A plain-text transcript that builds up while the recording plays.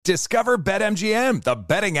Discover BetMGM, the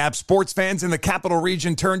betting app sports fans in the capital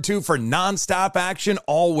region turn to for nonstop action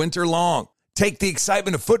all winter long. Take the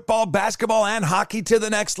excitement of football, basketball, and hockey to the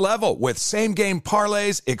next level with same-game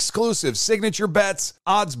parlays, exclusive signature bets,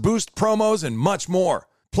 odds boost promos, and much more.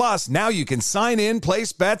 Plus, now you can sign in,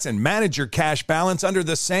 place bets, and manage your cash balance under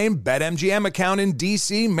the same BetMGM account in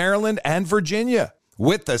D.C., Maryland, and Virginia.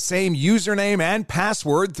 With the same username and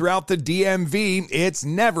password throughout the DMV, it's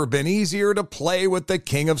never been easier to play with the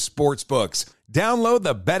king of sportsbooks. Download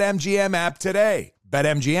the BetMGM app today.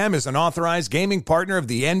 BetMGM is an authorized gaming partner of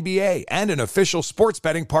the NBA and an official sports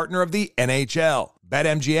betting partner of the NHL.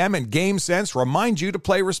 BetMGM and GameSense remind you to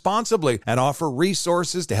play responsibly and offer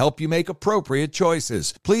resources to help you make appropriate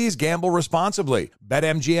choices. Please gamble responsibly.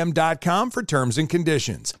 BetMGM.com for terms and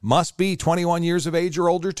conditions. Must be 21 years of age or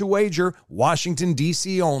older to wager. Washington,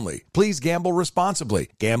 D.C. only. Please gamble responsibly.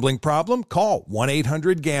 Gambling problem? Call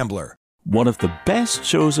 1-800-GAMBLER. One of the best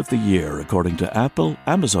shows of the year, according to Apple,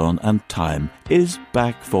 Amazon, and Time, is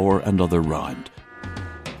back for another round.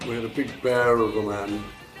 We had a big bear of a man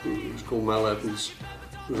who was called Mal Evans,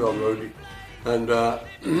 who was our roadie. And I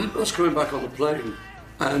was coming back on the plane,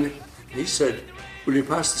 and he said, "Will you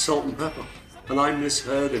pass the salt and pepper?" And I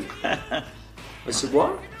misheard him. I said,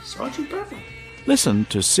 "What? Sergeant Pepper?" Listen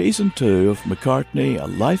to Season 2 of McCartney, A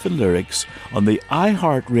Life in Lyrics on the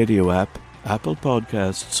iHeartRadio app, Apple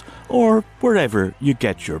Podcasts, or wherever you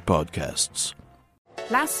get your podcasts.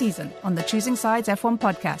 Last season on the Choosing Sides F1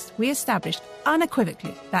 podcast, we established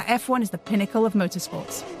unequivocally that F1 is the pinnacle of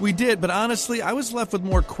motorsports. We did, but honestly, I was left with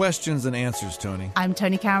more questions than answers, Tony. I'm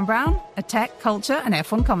Tony Karen Brown, a tech, culture, and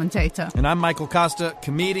F1 commentator. And I'm Michael Costa,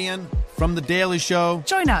 comedian from The Daily Show.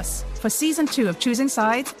 Join us for Season 2 of Choosing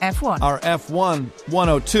Sides F1. Our F1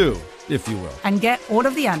 102, if you will. And get all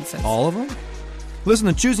of the answers. All of them? Listen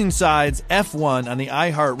to Choosing Sides F1 on the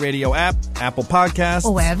iHeartRadio app, Apple Podcasts,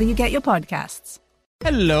 or wherever you get your podcasts.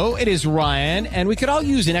 Hello, it is Ryan, and we could all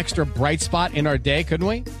use an extra bright spot in our day, couldn't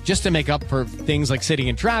we? Just to make up for things like sitting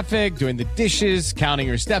in traffic, doing the dishes, counting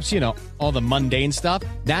your steps, all the mundane stuff.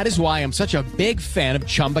 That is why I'm such a big fan of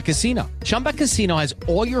Chumba Casino. Chumba Casino has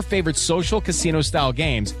all your favorite social casino-style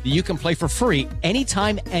games that you can play for free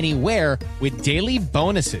anytime, anywhere with daily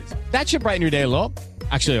bonuses. That should brighten your day a little.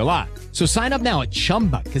 Actually, a lot. So sign up now at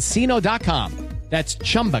ChumbaCasino.com. That's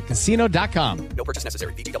ChumbaCasino.com. No purchase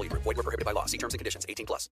necessary. VGW Group. Void where prohibited by law. See terms and conditions.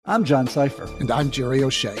 18+. I'm John Cipher. And I'm Jerry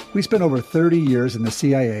O'Shea. We spent over 30 years in the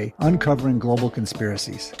CIA uncovering global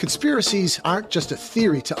conspiracies. Conspiracies aren't just a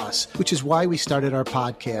theory to us, which is why we started our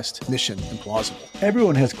podcast, Mission Implausible.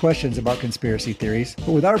 Everyone has questions about conspiracy theories,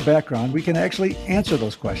 but with our background, we can actually answer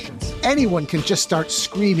those questions. Anyone can just start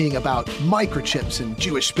screaming about microchips and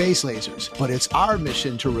Jewish space lasers, but it's our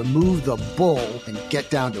mission to remove the bull and get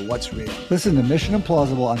down to what's real. Listen to Mission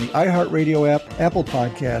Implausible on the iHeartRadio app, Apple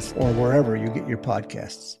Podcasts, or wherever you get your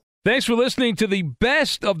podcasts. Thanks for listening to the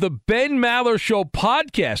Best of the Ben Maller Show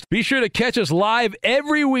podcast. Be sure to catch us live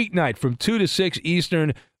every weeknight from 2 to 6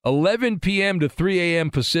 Eastern, 11 p.m. to 3 a.m.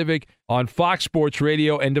 Pacific on Fox Sports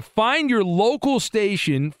Radio. And to find your local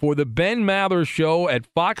station for the Ben Maller Show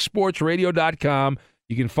at foxsportsradio.com,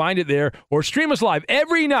 you can find it there, or stream us live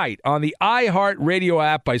every night on the iHeartRadio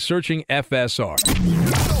app by searching FSR.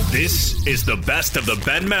 This is the Best of the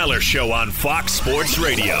Ben Maller Show on Fox Sports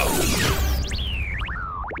Radio.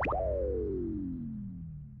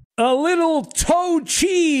 A little toe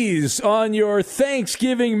cheese on your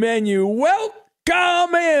Thanksgiving menu.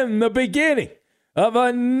 Welcome in the beginning of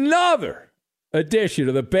another edition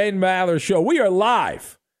of the Ben Maller Show. We are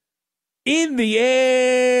live in the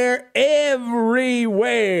air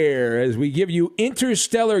everywhere as we give you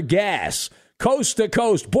interstellar gas, coast to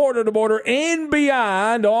coast, border to border, and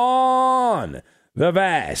beyond on the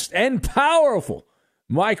vast and powerful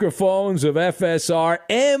microphones of FSR,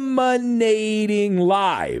 emanating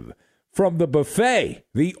live from the buffet,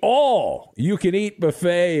 the all-you-can-eat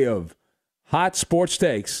buffet of hot sports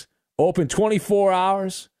takes, open 24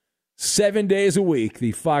 hours, 7 days a week.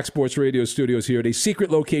 The Fox Sports Radio studios here at a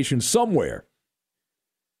secret location somewhere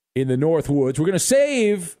in the Northwoods. We're going to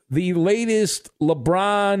save the latest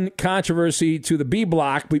LeBron controversy to the B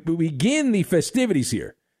block. We begin the festivities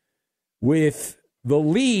here with the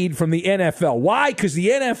lead from the NFL. Why? Because the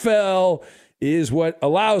NFL is what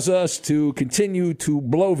allows us to continue to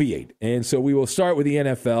bloviate. And so we will start with the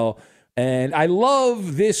NFL. And I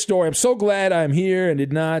love this story. I'm so glad I'm here and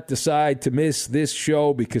did not decide to miss this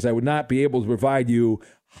show because I would not be able to provide you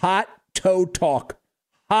hot toe talk.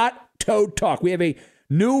 Hot toe talk. We have a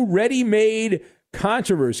new ready-made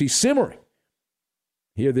controversy simmering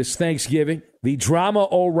here this Thanksgiving. The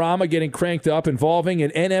drama-o-rama getting cranked up involving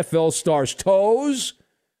an NFL star's toes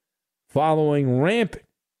following rampant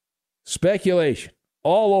speculation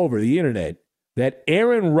all over the internet that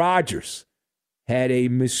Aaron Rodgers had a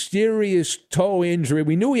mysterious toe injury.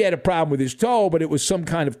 We knew he had a problem with his toe, but it was some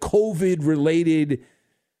kind of COVID-related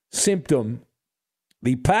symptom.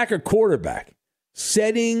 The Packer quarterback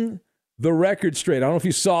setting the record straight. I don't know if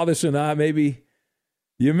you saw this or not. Maybe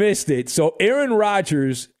you missed it. So Aaron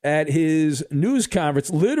Rodgers at his news conference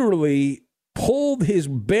literally pulled his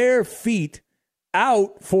bare feet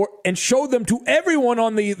out and showed them to everyone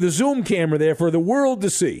on the Zoom camera there for the world to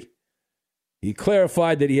see. He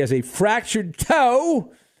clarified that he has a fractured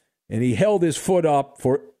toe, and he held his foot up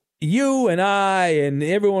for you and I and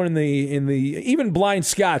everyone in the even Blind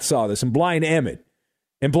Scott saw this, and Blind Emmett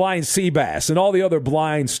and Blind Seabass and all the other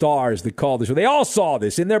blind stars that called the show. They all saw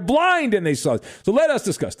this, and they're blind and they saw it. So let us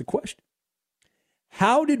discuss the question.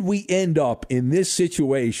 How did we end up in this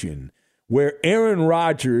situation where Aaron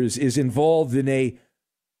Rodgers is involved in a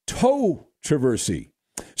toe-traversy?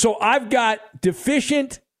 So I've got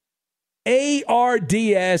deficient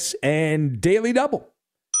ARDS and Daily Double.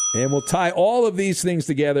 And we'll tie all of these things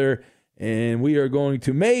together, and we are going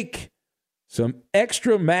to make some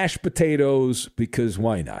extra mashed potatoes because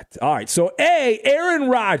why not? All right, so Aaron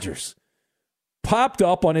Rodgers popped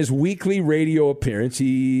up on his weekly radio appearance.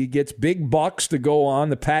 He gets big bucks to go on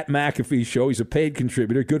the Pat McAfee show. He's a paid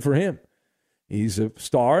contributor. Good for him. He's a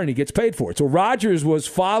star, and he gets paid for it. So Rodgers was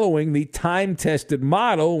following the time-tested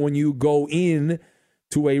model when you go in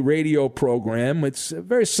to a radio program. It's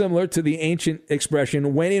very similar to the ancient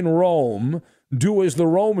expression, when in Rome, do as the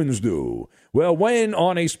Romans do. Well, when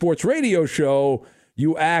on a sports radio show,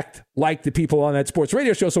 you act like the people on that sports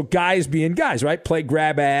radio show. So guys being guys, right? Play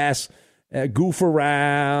grab ass, goof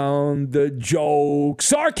around, the joke,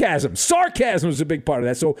 sarcasm. Sarcasm is a big part of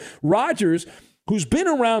that. So Rodgers, who's been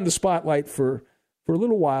around the spotlight for a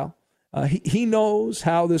little while, he knows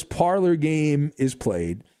how this parlor game is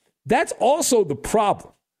played. That's also the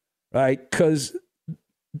problem, right? Because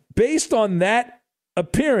based on that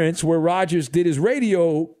appearance where Rodgers did his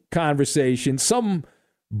radio conversation, some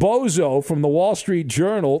bozo from the Wall Street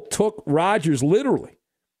Journal took Rodgers literally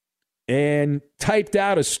and typed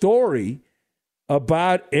out a story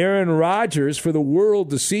about Aaron Rodgers for the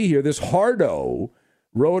world to see here. This hardo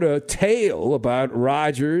wrote a tale about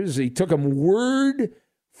Rodgers. He took him word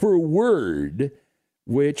for word,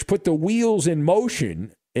 which put the wheels in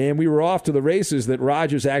motion. And we were off to the races that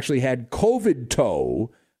Rodgers actually had COVID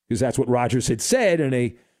toe, because that's what Rodgers had said in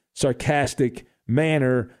a sarcastic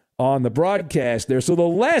manner on the broadcast there. So the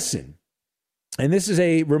lesson, and this is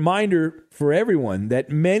a reminder for everyone, that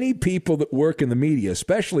many people that work in the media,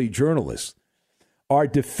 especially journalists, are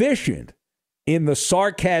deficient in the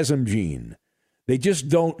sarcasm gene. They just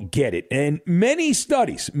don't get it. And many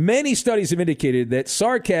studies have indicated that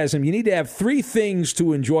sarcasm, you need to have three things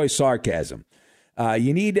to enjoy sarcasm.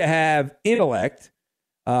 You need to have intellect.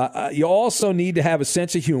 You also need to have a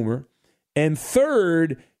sense of humor. And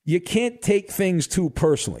third, you can't take things too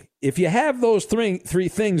personally. If you have those three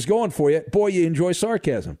things going for you, boy, you enjoy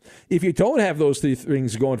sarcasm. If you don't have those three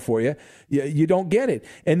things going for you, you don't get it.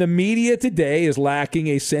 And the media today is lacking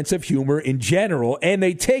a sense of humor in general, and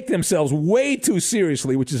they take themselves way too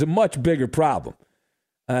seriously, which is a much bigger problem.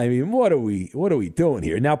 I mean, what are we doing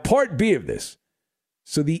here? Now, part B of this.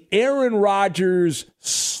 So the Aaron Rodgers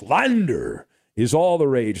slander is all the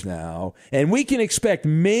rage now, and we can expect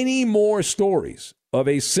many more stories of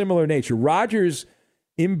a similar nature. Rodgers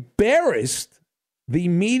embarrassed the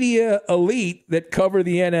media elite that cover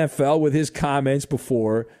the NFL with his comments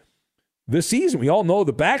before the season. We all know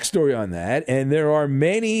the backstory on that, and there are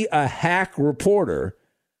many a hack reporter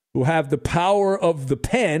who have the power of the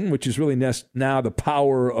pen, which is really now the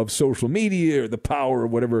power of social media or the power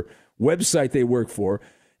of whatever website they work for.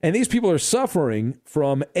 And these people are suffering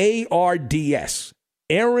from ARDS,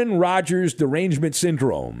 Aaron Rodgers derangement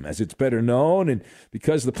syndrome, as it's better known. And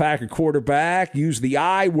because the Packer quarterback used the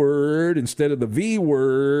I word instead of the V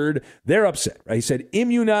word, they're upset. Right? He said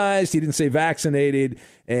immunized. He didn't say vaccinated.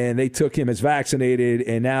 And they took him as vaccinated.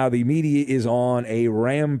 And now the media is on a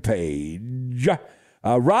rampage.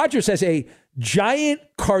 Rodgers has a giant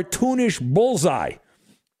cartoonish bullseye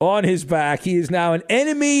on his back. He is now an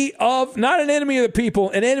enemy of, not an enemy of the people,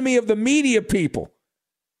 an enemy of the media people.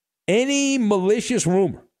 Any malicious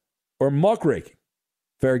rumor or muckraking,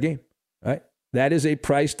 fair game, right? That is a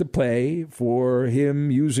price to pay for him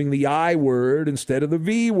using the I word instead of the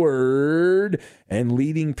V word and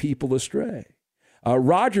leading people astray.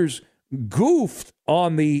 Rodgers goofed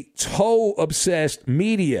on the toe-obsessed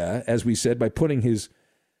media, as we said, by putting his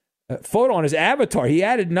photo on his avatar. He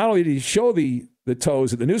added, not only did he show the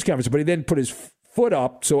toes at the news conference, but he then put his foot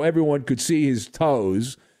up so everyone could see his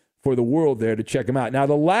toes for the world there to check him out. Now,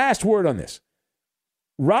 the last word on this.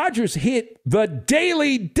 Rodgers hit the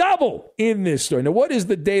daily double in this story. Now, what is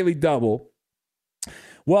the daily double?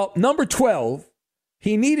 Well, number 12,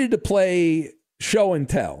 he needed to play show and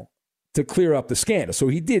tell to clear up the scandal. So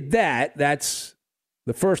he did that. That's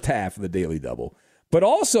the first half of the daily double. But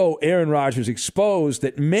also, Aaron Rodgers exposed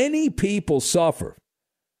that many people suffer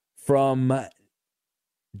from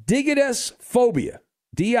digitus phobia,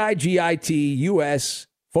 D-I-G-I-T-U-S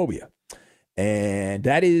phobia. And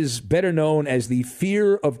that is better known as the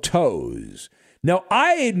fear of toes. Now,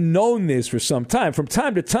 I had known this for some time. From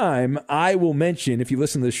time to time, I will mention, if you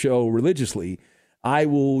listen to the show religiously, I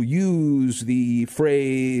will use the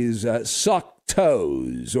phrase suck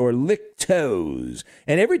toes or lick toes.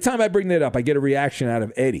 And every time I bring that up, I get a reaction out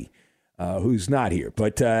of Eddie, who's not here.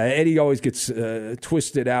 But Eddie always gets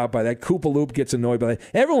twisted out by that. Koopa Loop gets annoyed by that.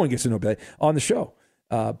 Everyone gets annoyed by that on the show.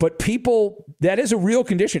 But people, that is a real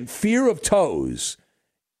condition, fear of toes.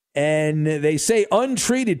 And they say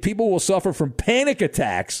untreated, people will suffer from panic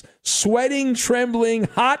attacks, sweating, trembling,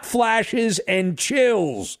 hot flashes, and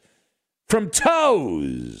chills from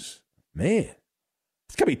toes. Man,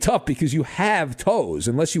 it's going to be tough because you have toes,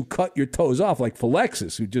 unless you cut your toes off, like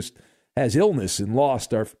Philexis, who just has illness and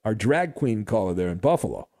lost our drag queen caller there in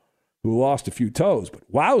Buffalo, who lost a few toes.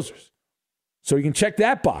 But wowzers. So you can check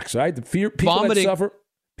that box, right? The fear, people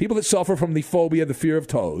that suffer from the phobia, the fear of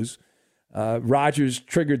toes. Rodgers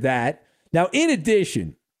triggered that. Now, in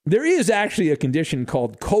addition, there is actually a condition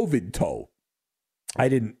called COVID toe. I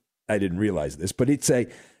didn't realize this, but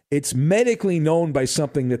it's medically known by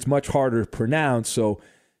something that's much harder to pronounce. So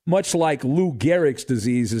much like Lou Gehrig's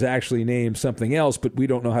disease is actually named something else, but we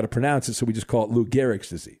don't know how to pronounce it, so we just call it Lou Gehrig's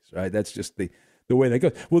disease, right? That's just the way that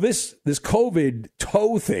goes. Well, this COVID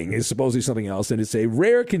toe thing is supposedly something else, and it's a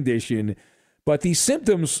rare condition, but these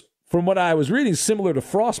symptoms, from what I was reading, similar to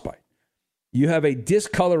frostbite. You have a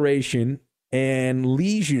discoloration and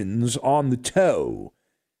lesions on the toe.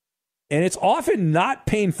 And it's often not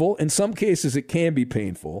painful. In some cases, it can be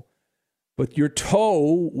painful. But your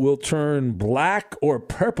toe will turn black or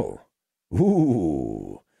purple.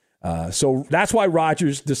 Ooh. So that's why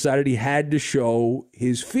Rodgers decided he had to show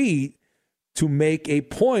his feet to make a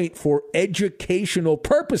point for educational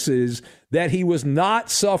purposes that he was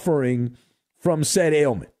not suffering from said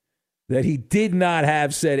ailment, that he did not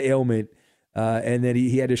have said ailment. And then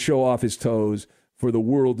he had to show off his toes for the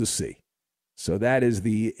world to see. So that is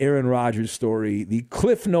the Aaron Rodgers story, the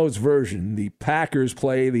Cliff Notes version. The Packers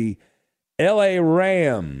play the L.A.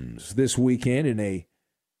 Rams this weekend in a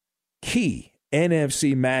key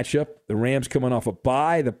NFC matchup. The Rams coming off a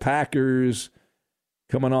bye. The Packers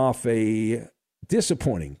coming off a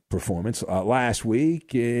disappointing performance last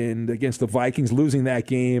week and against the Vikings, losing that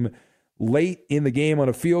game late in the game on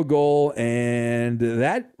a field goal. And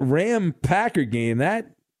that Ram-Packer game,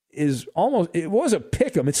 that is almost, it was a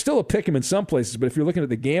pick'em. It's still a pick'em in some places, but if you're looking at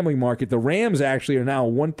the gambling market, the Rams actually are now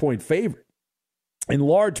a 1-point favorite, in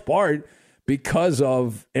large part because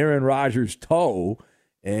of Aaron Rodgers' toe.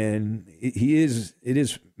 And it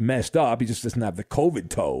is messed up. He just doesn't have the COVID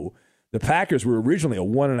toe. The Packers were originally a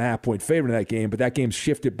 1.5-point favorite in that game, but that game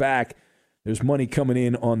shifted back. There's money coming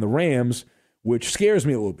in on the Rams, which scares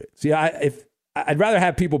me a little bit. See, I'd rather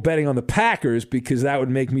have people betting on the Packers because that would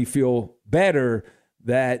make me feel better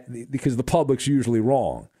because the public's usually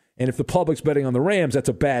wrong. And if the public's betting on the Rams, that's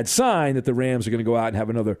a bad sign that the Rams are going to go out and have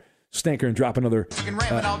another stinker and drop another.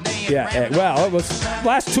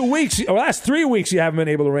 Last 2 weeks or last 3 weeks, you haven't been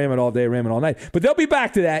able to ram it all day, ram it all night. But they'll be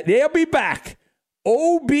back to that. They'll be back.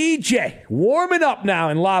 OBJ warming up now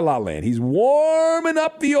in La La Land. He's warming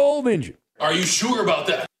up the old engine. Are you sure about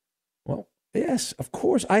that? Well, yes, of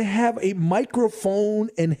course. I have a microphone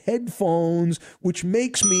and headphones, which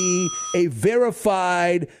makes me a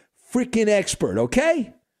verified freaking expert,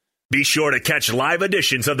 okay? Be sure to catch live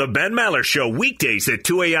editions of the Ben Maller Show weekdays at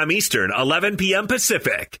 2 a.m. Eastern, 11 p.m.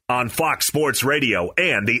 Pacific on Fox Sports Radio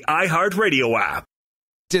and the iHeartRadio app.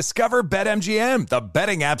 Discover BetMGM, the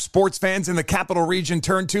betting app sports fans in the capital region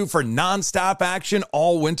turn to for nonstop action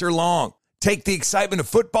all winter long. Take the excitement of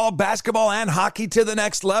football, basketball, and hockey to the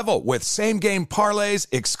next level with same-game parlays,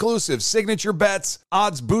 exclusive signature bets,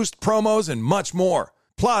 odds boost promos, and much more.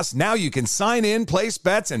 Plus, now you can sign in, place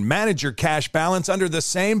bets, and manage your cash balance under the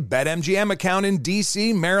same BetMGM account in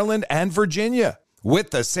D.C., Maryland, and Virginia.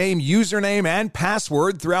 With the same username and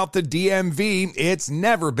password throughout the DMV, it's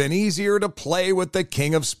never been easier to play with the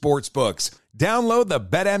king of sportsbooks. Download the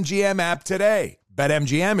BetMGM app today.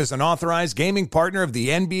 BetMGM is an authorized gaming partner of the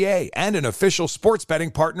NBA and an official sports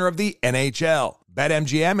betting partner of the NHL.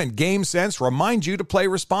 BetMGM and GameSense remind you to play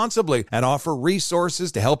responsibly and offer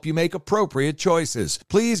resources to help you make appropriate choices.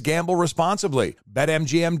 Please gamble responsibly.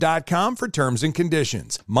 BetMGM.com for terms and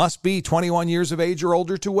conditions. Must be 21 years of age or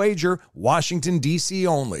older to wager. Washington, D.C.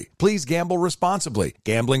 only. Please gamble responsibly.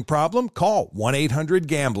 Gambling problem? Call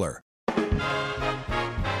 1-800-GAMBLER.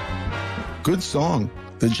 Good song.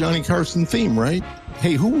 The Johnny Carson theme, right?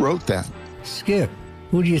 Hey, who wrote that? Skip,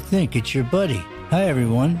 who do you think? It's your buddy. Hi,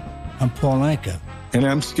 everyone. I'm Paul Anka. And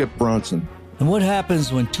I'm Skip Bronson. And what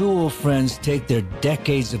happens when two old friends take their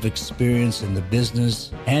decades of experience in the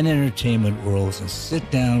business and entertainment worlds and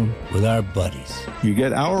sit down with our buddies? You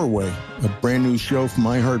get Our Way, a brand new show from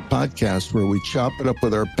iHeart Podcast where we chop it up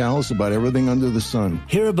with our pals about everything under the sun.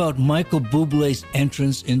 Hear about Michael Bublé's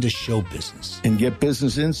entrance into show business. And get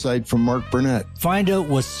business insight from Mark Burnett. Find out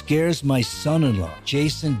what scares my son-in-law,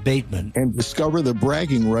 Jason Bateman. And discover the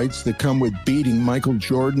bragging rights that come with beating Michael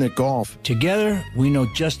Jordan at golf. Together, we know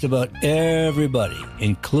just about everybody,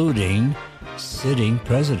 including sitting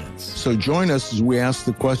presidents. So join us as we ask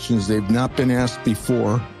the questions they've not been asked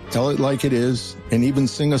before, tell it like it is, and even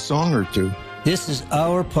sing a song or two. This is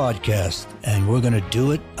our podcast, and we're going to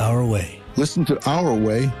do it our way. Listen to Our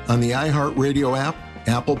Way on the iHeartRadio app,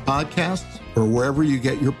 Apple Podcasts, or wherever you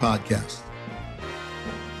get your podcasts.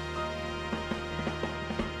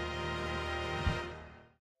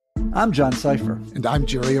 I'm John Cipher. And I'm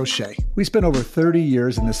Jerry O'Shea. We spent over 30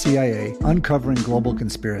 years in the CIA uncovering global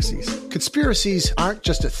conspiracies. Conspiracies aren't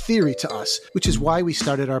just a theory to us, which is why we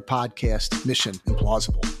started our podcast, Mission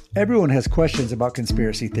Implausible. Everyone has questions about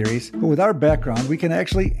conspiracy theories, but with our background, we can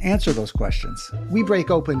actually answer those questions. We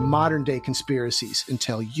break open modern-day conspiracies and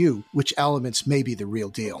tell you which elements may be the real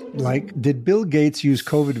deal. Like, did Bill Gates use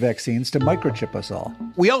COVID vaccines to microchip us all?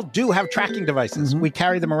 We all do have tracking devices. We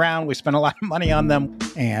carry them around. We spend a lot of money on them.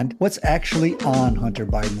 And what's actually on Hunter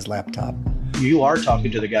Biden's laptop? You are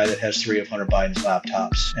talking to the guy that has 3 of Hunter Biden's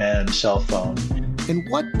laptops and cell phone. And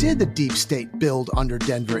what did the deep state build under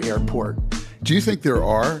Denver Airport? Do you think there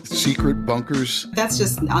are secret bunkers? That's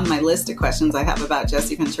just on my list of questions I have about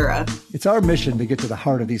Jesse Ventura. It's our mission to get to the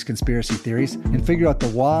heart of these conspiracy theories and figure out the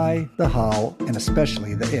why, the how, and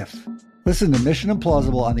especially the if. Listen to Mission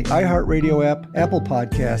Implausible on the iHeartRadio app, Apple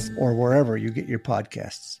Podcasts, or wherever you get your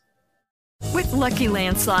podcasts. With Lucky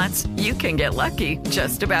Land Slots, you can get lucky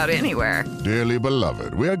just about anywhere. Dearly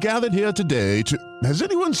beloved, we are gathered here today to... Has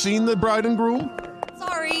anyone seen the bride and groom?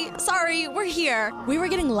 Sorry, we're here. We were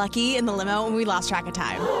getting lucky in the limo and we lost track of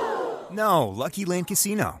time. No, Lucky Land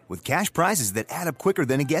Casino, with cash prizes that add up quicker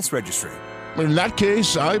than a guest registry. In that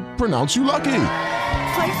case, I pronounce you lucky.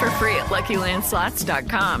 Play for free at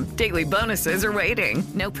LuckyLandSlots.com. Daily bonuses are waiting.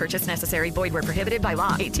 No purchase necessary. Void where prohibited by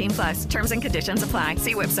law. 18+. Terms and conditions apply.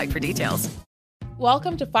 See website for details.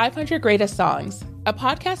 Welcome to 500 Greatest Songs, a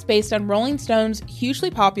podcast based on Rolling Stone's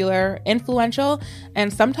hugely popular, influential,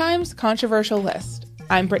 and sometimes controversial list.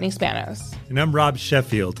 I'm Brittany Spanos. And I'm Rob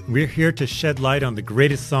Sheffield. We're here to shed light on the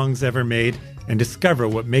greatest songs ever made and discover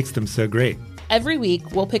what makes them so great. Every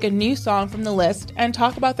week, we'll pick a new song from the list and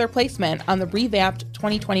talk about their placement on the revamped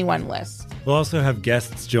 2021 list. We'll also have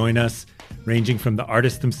guests join us, ranging from the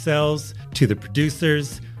artists themselves to the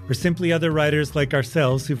producers, or simply other writers like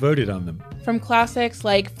ourselves who voted on them. From classics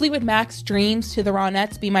like Fleetwood Mac's Dreams to the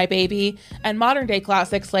Ronettes' Be My Baby, and modern-day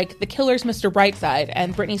classics like The Killers' Mr. Brightside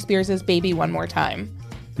and Britney Spears' Baby One More Time.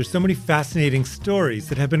 There's so many fascinating stories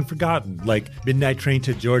that have been forgotten, like Midnight Train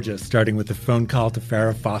to Georgia, starting with a phone call to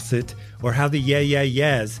Farrah Fawcett, or how the Yeah Yeah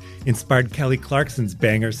Yeahs inspired Kelly Clarkson's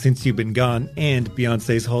banger Since You've Been Gone and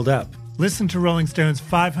Beyoncé's Hold Up. Listen to Rolling Stone's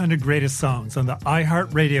 500 Greatest Songs on the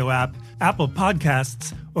iHeartRadio app, Apple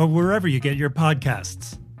Podcasts, or wherever you get your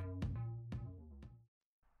podcasts.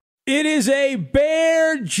 It is a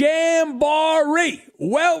Bear Jamboree.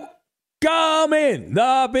 Welcome in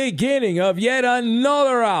the beginning of yet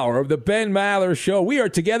another hour of the Ben Maller Show. We are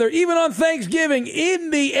together even on Thanksgiving,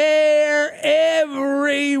 in the air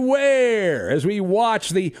everywhere as we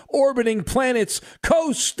watch the orbiting planets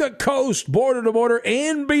coast to coast, border to border,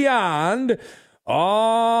 and beyond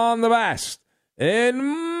on the vast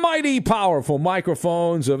and mighty powerful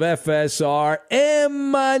microphones of FSR,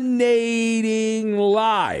 emanating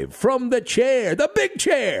live from the chair, the big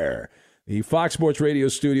chair, the Fox Sports Radio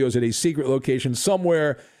studios at a secret location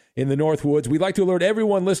somewhere in the North Woods. We'd like to alert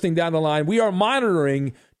everyone listening down the line, we are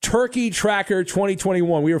monitoring Turkey Tracker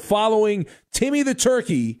 2021. We are following Timmy the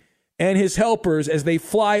Turkey and his helpers as they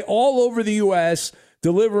fly all over the U.S.,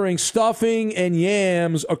 delivering stuffing and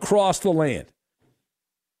yams across the land.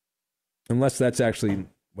 Unless that's actually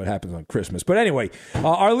what happens on Christmas. But anyway,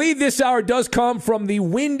 our lead this hour does come from the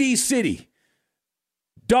Windy City,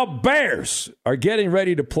 The Bears are getting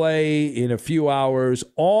ready to play in a few hours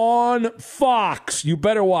on Fox. You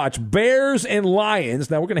better watch Bears and Lions.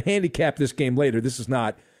 Now, we're going to handicap this game later. This is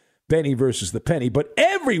not Benny versus the Penny, but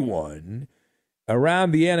everyone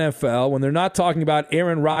around the NFL, when they're not talking about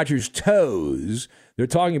Aaron Rodgers' toes, they're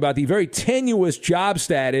talking about the very tenuous job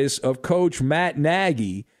status of Coach Matt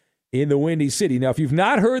Nagy in the Windy City. Now, if you've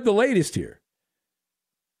not heard the latest here,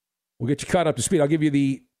 we'll get you caught up to speed. I'll give you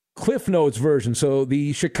the Cliff Notes version. So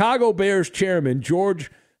the Chicago Bears chairman,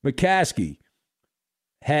 George McCaskey,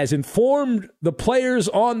 has informed the players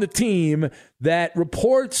on the team that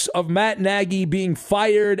reports of Matt Nagy being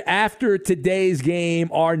fired after today's game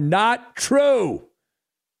are not true.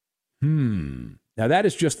 Now, that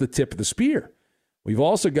is just the tip of the spear. We've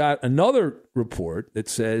also got another report that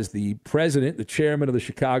says the president, the chairman of the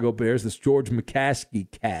Chicago Bears, this George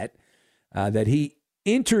McCaskey cat, that he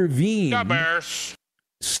intervened,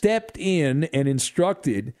 stepped in and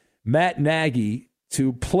instructed Matt Nagy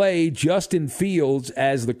to play Justin Fields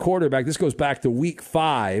as the quarterback. This goes back to week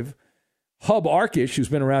 5. Hub Arkish, who's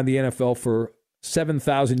been around the NFL for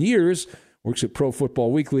 7,000 years, works at Pro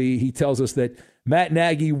Football Weekly. He tells us that Matt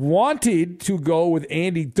Nagy wanted to go with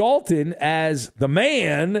Andy Dalton as the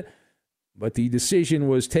man, but the decision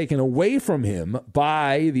was taken away from him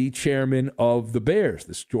by the chairman of the Bears,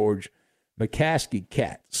 this George McCaskey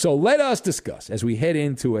cat. So let us discuss as we head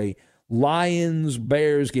into a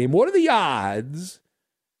Lions-Bears game. What are the odds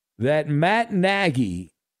that Matt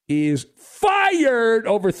Nagy is fired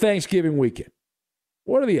over Thanksgiving weekend?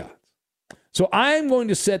 What are the odds? So I'm going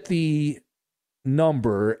to set the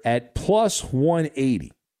number at plus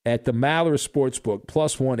 180 at the Maller Sportsbook,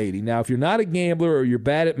 plus 180. Now, if you're not a gambler or you're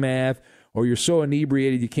bad at math or you're so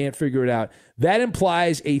inebriated you can't figure it out, that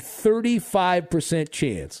implies a 35%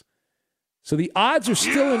 chance. So the odds are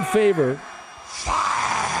still in favor.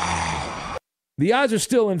 The odds are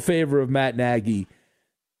still in favor of Matt Nagy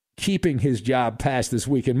keeping his job past this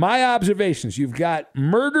weekend. My observations, you've got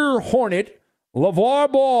Murder Hornet,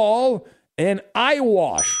 LeVar Ball, and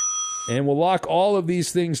Eyewash. And we'll lock all of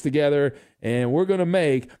these things together, and we're going to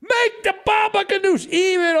make the Baba Ganoush.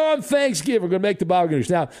 Even on Thanksgiving, we're going to make the Baba Ganoush.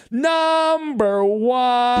 Now, number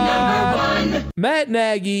one, Matt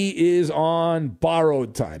Nagy is on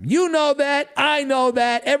borrowed time. You know that. I know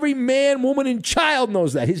that. Every man, woman, and child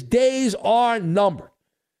knows that. His days are numbered.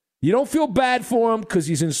 You don't feel bad for him because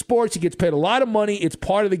he's in sports. He gets paid a lot of money. It's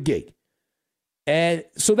part of the gig. And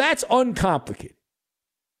so that's uncomplicated.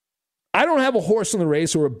 I don't have a horse in the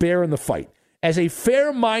race or a bear in the fight. As a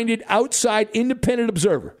fair-minded, outside, independent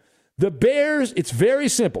observer, the Bears, it's very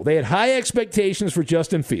simple. They had high expectations for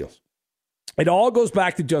Justin Fields. It all goes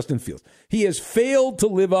back to Justin Fields. He has failed to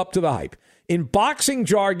live up to the hype. In boxing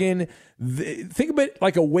jargon, think of it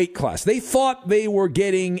like a weight class. They thought they were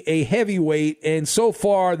getting a heavyweight, and so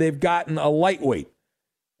far they've gotten a lightweight,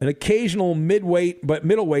 an occasional middleweight,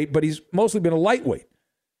 but he's mostly been a lightweight.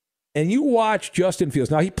 And you watch Justin Fields.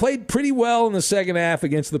 Now, he played pretty well in the second half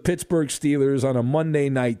against the Pittsburgh Steelers on a Monday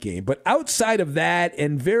night game. But outside of that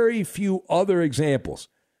and very few other examples,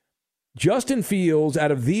 Justin Fields out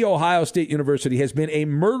of The Ohio State University has been a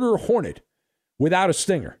murder hornet without a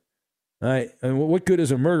stinger. All right? And what good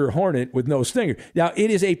is a murder hornet with no stinger? Now, it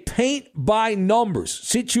is a paint-by-numbers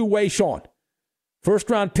situation.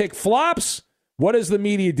 First-round pick flops. What does the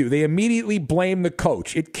media do? They immediately blame the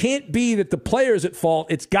coach. It can't be that the player's at fault.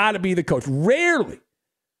 It's got to be the coach. Rarely,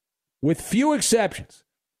 with few exceptions,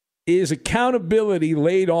 is accountability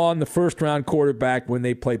laid on the first-round quarterback when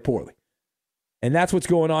they play poorly. And that's what's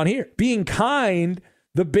going on here. Being kind,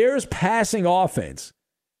 the Bears' passing offense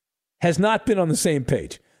has not been on the same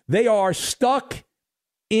page. They are stuck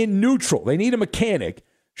in neutral. They need a mechanic.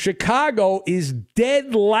 Chicago is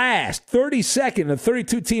dead last, 32nd in a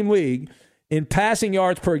 32-team league, in passing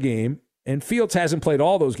yards per game, and Fields hasn't played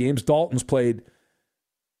all those games. Dalton's played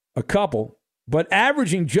a couple, but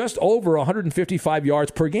averaging just over 155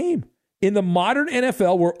 yards per game. In the modern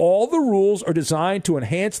NFL, where all the rules are designed to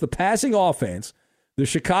enhance the passing offense, the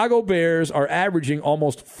Chicago Bears are averaging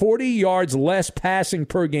almost 40 yards less passing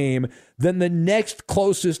per game than the next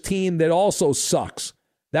closest team that also sucks.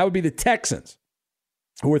 That would be the Texans,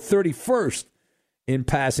 who are 31st in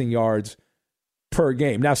passing yards per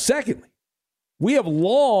game. Now, secondly, we have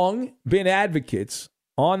long been advocates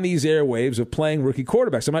on these airwaves of playing rookie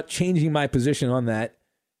quarterbacks. I'm not changing my position on that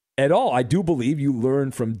at all. I do believe you learn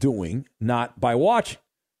from doing, not by watching.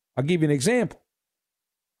 I'll give you an example.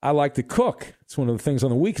 I like to cook. It's one of the things on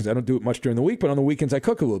the weekends. I don't do it much during the week, but on the weekends I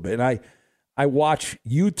cook a little bit. And I watch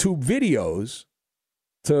YouTube videos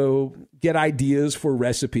to get ideas for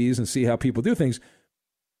recipes and see how people do things.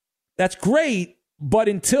 That's great, But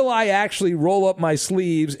until I actually roll up my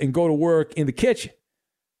sleeves and go to work in the kitchen,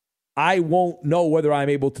 I won't know whether I'm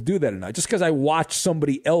able to do that or not. Just because I watch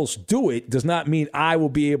somebody else do it does not mean I will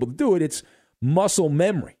be able to do it. It's muscle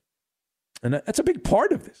memory. And that's a big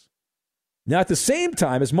part of this. Now, at the same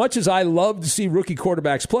time, as much as I love to see rookie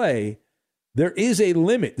quarterbacks play, there is a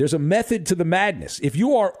limit. There's a method to the madness. If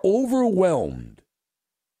you are overwhelmed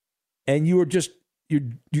and you are just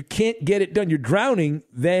you can't get it done, you're drowning,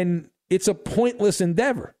 then it's a pointless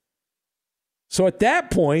endeavor. So at that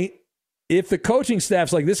point, if the coaching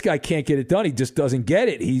staff's like, this guy can't get it done, he just doesn't get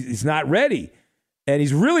it, he's not ready, and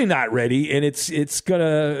he's really not ready, and it's going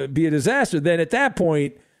to be a disaster, then at that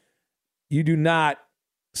point, you do not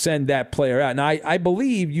send that player out. And I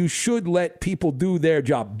believe you should let people do their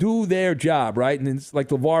job, right? And it's like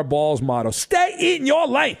LeVar Ball's motto, stay in your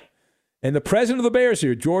lane. And the president of the Bears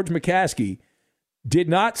here, George McCaskey, did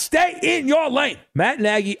not stay in your lane. Matt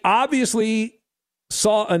Nagy obviously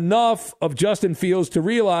saw enough of Justin Fields to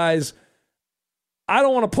realize, I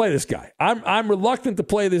don't want to play this guy. I'm reluctant to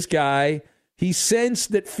play this guy. He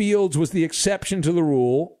sensed that Fields was the exception to the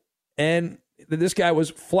rule, and that this guy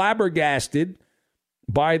was flabbergasted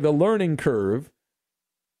by the learning curve.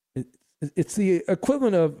 It's the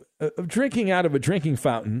equivalent of drinking out of a drinking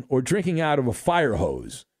fountain or drinking out of a fire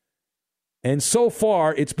hose. And so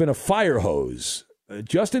far, it's been a fire hose.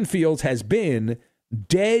 Justin Fields has been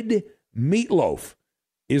dead meatloaf,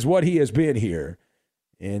 is what he has been here.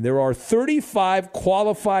 And there are 35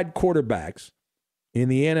 qualified quarterbacks in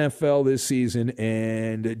the NFL this season,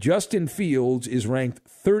 and Justin Fields is ranked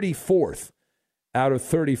 34th out of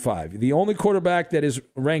 35. The only quarterback that is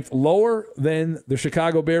ranked lower than the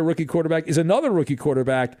Chicago Bear rookie quarterback is another rookie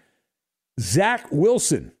quarterback, Zach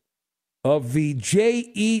Wilson, of the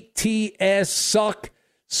JETS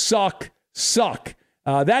suck.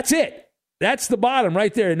 That's it. That's the bottom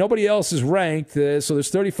right there. Nobody else is ranked. So there's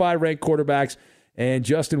 35 ranked quarterbacks, and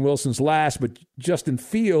Justin Wilson's last, but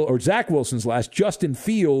Zach Wilson's last. Justin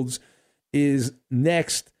Fields is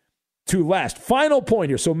next to last. Final point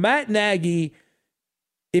here. So Matt Nagy,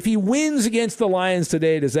 if he wins against the Lions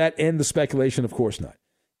today, does that end the speculation? Of course not.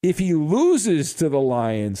 If he loses to the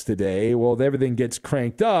Lions today, well, everything gets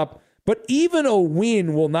cranked up. But even a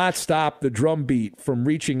win will not stop the drumbeat from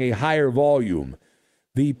reaching a higher volume.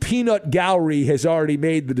 The peanut gallery has already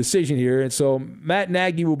made the decision here, and so Matt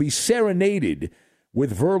Nagy will be serenaded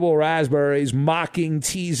with verbal raspberries, mocking,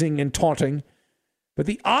 teasing, and taunting. But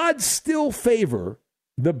the odds still favor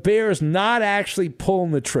the Bears not actually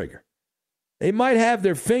pulling the trigger. They might have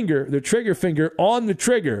their trigger finger on the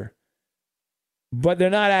trigger, but they're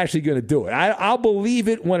not actually going to do it. I'll believe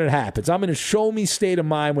it when it happens. I'm going to show me state of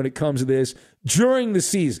mind when it comes to this during the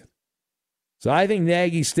season. So I think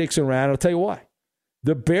Nagy sticks around. I'll tell you why.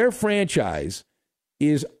 The Bear franchise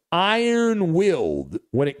is iron-willed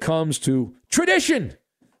when it comes to tradition.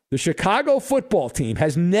 The Chicago football team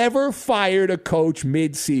has never fired a coach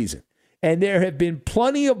mid-season. And there have been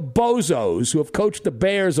plenty of bozos who have coached the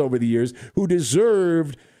Bears over the years who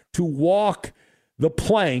deserved to walk the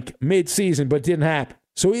plank mid-season, but didn't happen.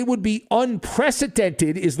 So it would be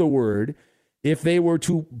unprecedented, is the word, if they were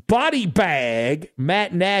to body bag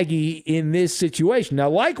Matt Nagy in this situation. Now,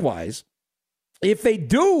 likewise, if they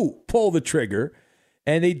do pull the trigger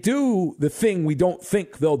and they do the thing we don't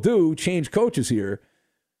think they'll do, change coaches here,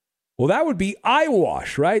 well, that would be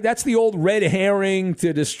eyewash, right? That's the old red herring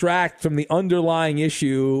to distract from the underlying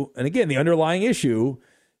issue. And again, the underlying issue,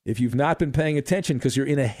 if you've not been paying attention because you're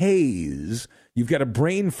in a haze, you've got a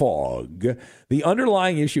brain fog. The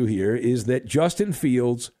underlying issue here is that Justin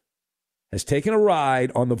Fields has taken a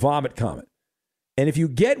ride on the vomit comet. And if you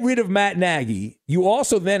get rid of Matt Nagy, you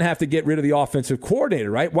also then have to get rid of the offensive coordinator,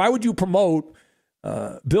 right? Why would you promote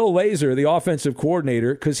Bill Lazor, the offensive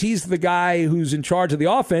coordinator, because he's the guy who's in charge of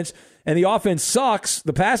the offense, and the offense sucks.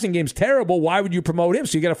 The passing game's terrible. Why would you promote him?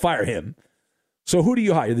 So you got to fire him. So who do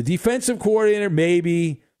you hire? The defensive coordinator,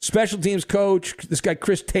 maybe. Special teams coach, this guy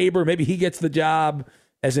Chris Tabor, maybe he gets the job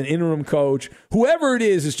as an interim coach. Whoever it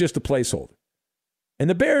is just a placeholder. And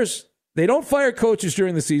the Bears, they don't fire coaches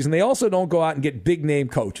during the season. They also don't go out and get big-name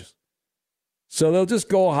coaches. So they'll just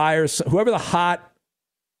go hire whoever the hot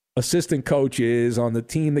assistant coach is on the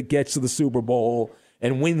team that gets to the Super Bowl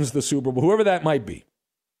and wins the Super Bowl, whoever that might be.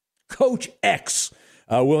 Coach X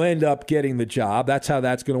will end up getting the job. That's how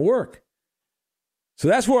that's going to work. So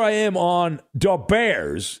that's where I am on the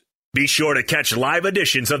Bears. Be sure to catch live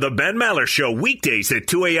editions of the Ben Maller Show weekdays at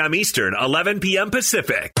 2 a.m. Eastern, 11 p.m.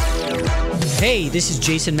 Pacific. Hey, this is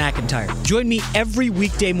Jason McIntyre. Join me every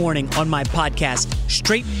weekday morning on my podcast,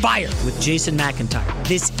 Straight Fire with Jason McIntyre.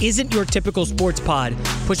 This isn't your typical sports pod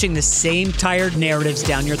pushing the same tired narratives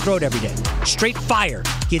down your throat every day. Straight Fire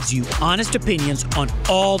gives you honest opinions on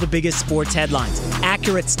all the biggest sports headlines,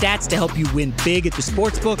 accurate stats to help you win big at the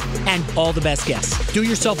sportsbook, and all the best guests. Do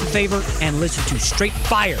yourself a favor and listen to Straight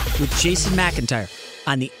Fire with Jason McIntyre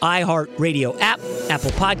on the iHeartRadio app,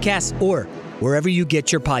 Apple Podcasts, or wherever you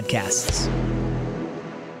get your podcasts.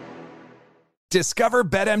 Discover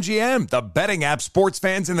BetMGM, the betting app sports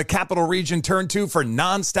fans in the capital region turn to for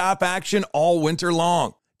nonstop action all winter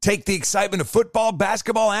long. Take the excitement of football,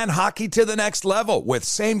 basketball, and hockey to the next level with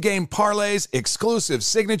same-game parlays, exclusive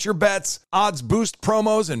signature bets, odds boost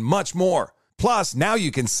promos, and much more. Plus, now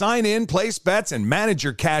you can sign in, place bets, and manage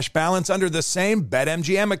your cash balance under the same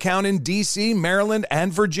BetMGM account in D.C., Maryland,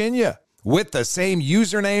 and Virginia. With the same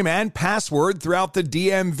username and password throughout the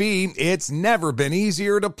DMV, it's never been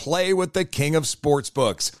easier to play with the king of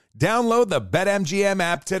sportsbooks. Download the BetMGM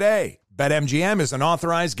app today. BetMGM is an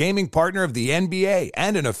authorized gaming partner of the NBA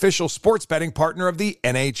and an official sports betting partner of the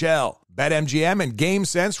NHL. BetMGM and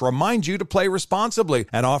GameSense remind you to play responsibly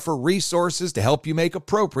and offer resources to help you make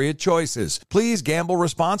appropriate choices. Please gamble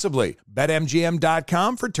responsibly.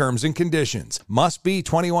 BetMGM.com for terms and conditions. Must be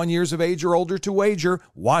 21 years of age or older to wager.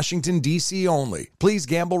 Washington, D.C. only. Please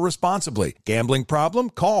gamble responsibly. Gambling problem?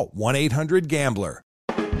 Call 1-800-GAMBLER.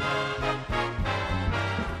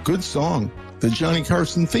 Good song. The Johnny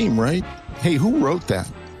Carson theme, right? Hey, who wrote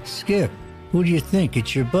that? Skip, who do you think?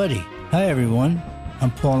 It's your buddy. Hi, everyone.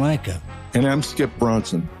 I'm Paul Anka. And I'm Skip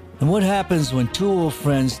Bronson. And what happens when two old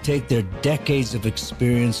friends take their decades of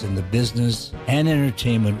experience in the business and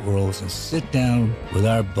entertainment worlds and sit down with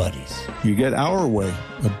our buddies? You get Our Way,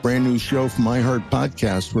 a brand new show from iHeart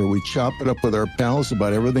Podcast where we chop it up with our pals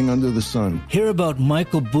about everything under the sun. Hear about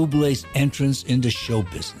Michael Bublé's entrance into show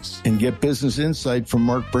business. And get business insight from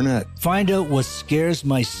Mark Burnett. Find out what scares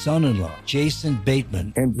my son-in-law, Jason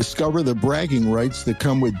Bateman. And discover the bragging rights that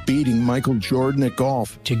come with beating Michael Jordan at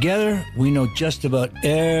golf. Together, we know just about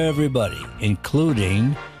everybody,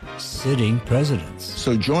 including sitting presidents.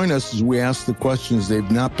 So join us as we ask the questions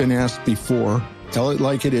they've not been asked before, tell it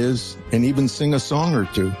like it is, and even sing a song or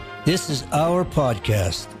two. This is our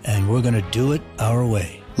podcast, and we're going to do it our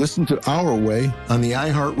way. Listen to Our Way on the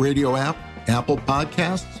iHeartRadio app, Apple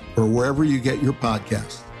Podcasts, or wherever you get your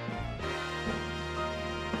podcasts.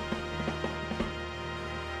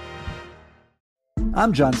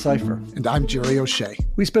 I'm John Cipher. And I'm Jerry O'Shea.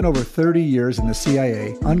 We spent over 30 years in the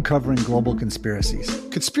CIA uncovering global conspiracies.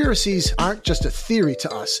 Conspiracies aren't just a theory to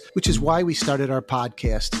us, which is why we started our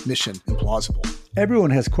podcast, Mission Implausible. Everyone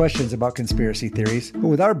has questions about conspiracy theories, but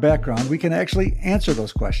with our background, we can actually answer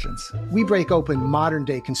those questions. We break open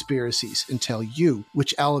modern-day conspiracies and tell you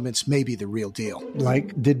which elements may be the real deal.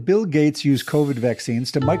 Like, did Bill Gates use COVID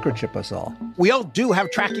vaccines to microchip us all? We all do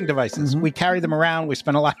have tracking devices. We carry them around. We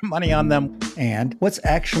spend a lot of money on them. And what's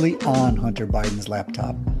actually on Hunter Biden's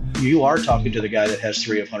laptop? You are talking to the guy that has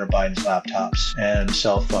 3 of Hunter Biden's laptops and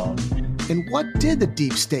cell phone. And what did the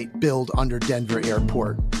deep state build under Denver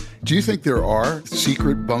Airport? Do you think there are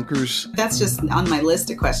secret bunkers? That's just on my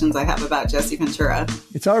list of questions I have about Jesse Ventura.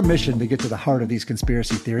 It's our mission to get to the heart of these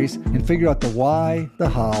conspiracy theories and figure out the why, the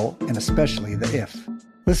how, and especially the if.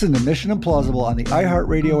 Listen to Mission Implausible on the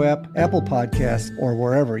iHeartRadio app, Apple Podcasts, or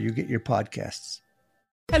wherever you get your podcasts.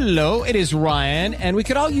 Hello, it is Ryan, and we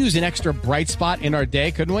could all use an extra bright spot in our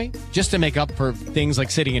day, couldn't we? Just to make up for things like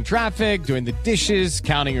sitting in traffic, doing the dishes,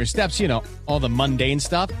 counting your steps, you know, all the mundane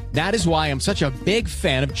stuff. That is why I'm such a big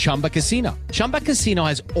fan of Chumba Casino. Chumba Casino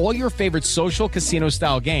has all your favorite social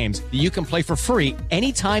casino-style games that you can play for free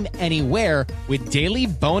anytime, anywhere with daily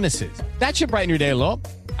bonuses. That should brighten your day a little.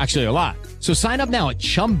 Actually, a lot. So sign up now at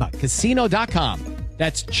ChumbaCasino.com.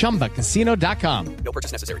 That's ChumbaCasino.com. No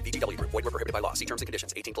purchase necessary. VGW Group. Void where prohibited by law. See terms and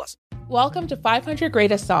conditions. 18+. Welcome to 500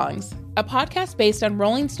 Greatest Songs, a podcast based on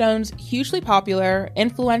Rolling Stone's hugely popular,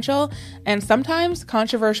 influential, and sometimes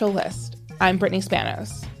controversial list. I'm Brittany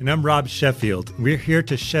Spanos. And I'm Rob Sheffield. We're here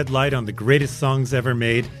to shed light on the greatest songs ever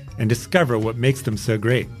made and discover what makes them so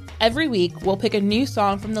great. Every week, we'll pick a new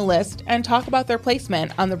song from the list and talk about their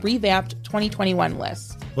placement on the revamped 2021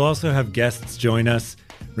 list. We'll also have guests join us,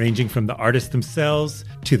 ranging from the artists themselves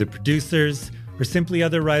to the producers, or simply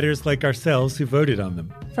other writers like ourselves who voted on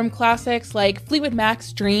them. From classics like Fleetwood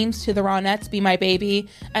Mac's Dreams to the Ronettes' Be My Baby,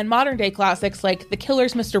 and modern-day classics like The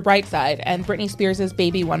Killer's Mr. Brightside and Britney Spears'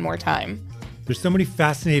 Baby One More Time. There's so many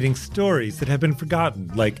fascinating stories that have been forgotten,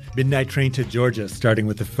 like Midnight Train to Georgia, starting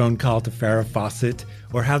with a phone call to Farrah Fawcett,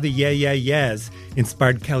 or how the Yeah Yeah Yeahs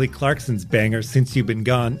inspired Kelly Clarkson's banger Since You've Been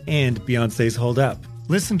Gone and Beyoncé's Hold Up.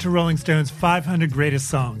 Listen to Rolling Stone's 500 Greatest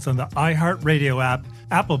Songs on the iHeartRadio app,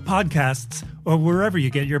 Apple Podcasts, or wherever you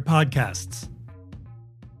get your podcasts.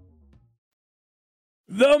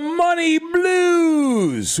 The Money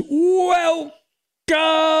Blues. Welcome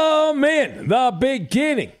in. The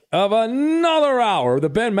beginning of another hour of the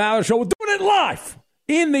Ben Maller Show. We're doing it live,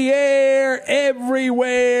 in the air,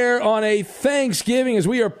 everywhere on a Thanksgiving as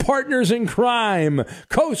we are partners in crime,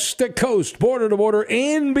 coast to coast, border to border,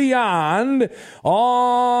 and beyond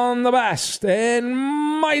on the vast and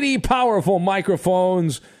mighty powerful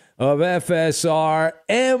microphones of FSR,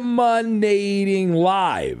 emanating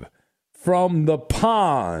live from the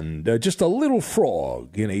pond, just a little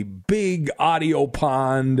frog in a big audio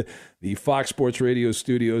pond, the Fox Sports Radio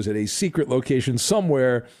studios at a secret location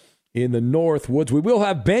somewhere in the North Woods. We will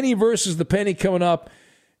have Benny versus the Penny coming up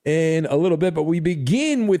in a little bit, but we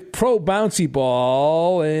begin with Pro Bouncy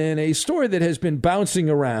Ball and a story that has been bouncing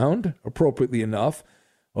around, appropriately enough,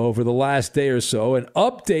 over the last day or so. An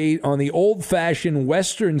update on the old-fashioned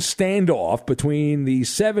Western standoff between the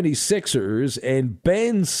 76ers and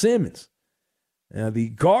Ben Simmons. Now, the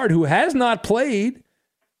guard who has not played,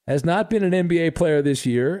 has not been an NBA player this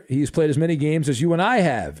year. He's played as many games as you and I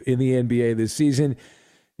have in the NBA this season.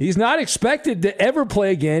 He's not expected to ever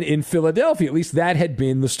play again in Philadelphia. At least that had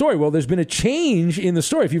been the story. Well, there's been a change in the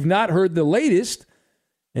story. If you've not heard the latest,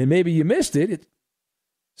 and maybe you missed it, it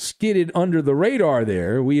skidded under the radar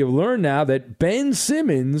there. We have learned now that Ben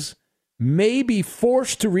Simmons may be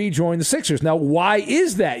forced to rejoin the Sixers. Now, why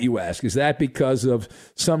is that, you ask? Is that because of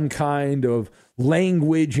some kind of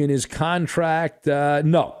language in his contract?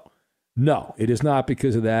 No, it is not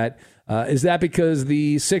because of that. Is that because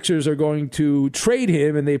the Sixers are going to trade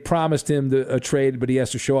him and they promised him a trade, but he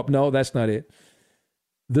has to show up? No, that's not it.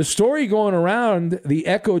 The story going around the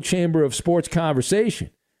echo chamber of sports conversation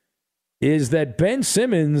is that Ben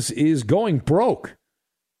Simmons is going broke.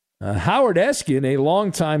 Howard Eskin, a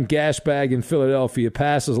longtime gas bag in Philadelphia,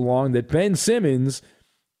 passes along that Ben Simmons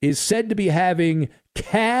is said to be having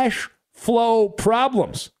cash flow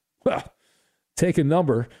problems. Well, take a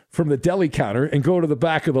number from the deli counter and go to the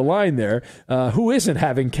back of the line there. Who isn't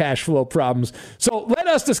having cash flow problems? So let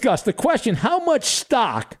us discuss the question, how much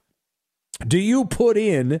stock do you put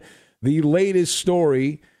in the latest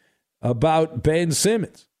story about Ben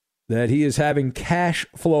Simmons, that he is having cash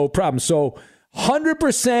flow problems? So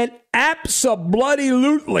 100%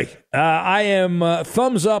 abso-bloody-lutely. I am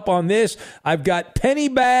thumbs up on this. I've got penny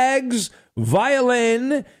bags,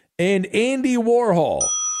 violin, and Andy Warhol.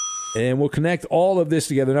 And we'll connect all of this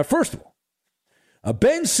together. Now, first of all,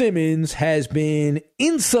 Ben Simmons has been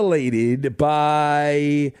insulated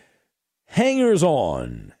by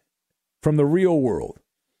hangers-on from the real world.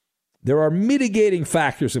 There are mitigating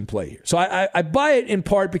factors in play here. So I buy it in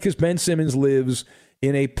part because Ben Simmons lives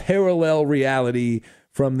in a parallel reality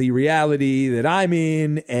from the reality that I'm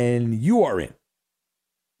in and you are in.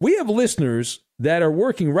 We have listeners that are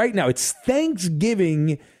working right now. It's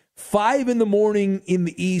Thanksgiving, 5 in the morning in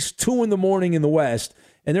the East, 2 in the morning in the West,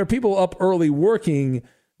 and there are people up early working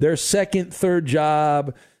their second, third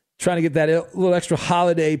job, trying to get that little extra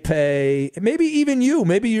holiday pay. Maybe even you.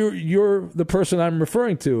 Maybe you're the person I'm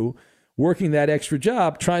referring to, working that extra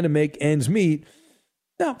job, trying to make ends meet.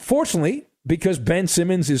 Now, fortunately, because Ben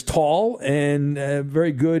Simmons is tall and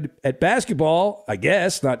very good at basketball, I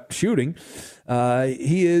guess, not shooting,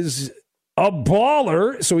 he is a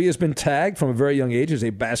baller. So he has been tagged from a very young age as a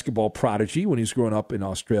basketball prodigy when he's growing up in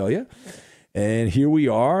Australia. And here we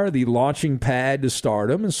are, the launching pad to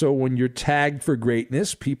stardom. And so when you're tagged for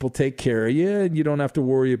greatness, people take care of you, and you don't have to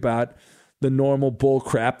worry about the normal bull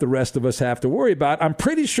crap the rest of us have to worry about. I'm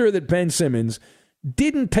pretty sure that Ben Simmons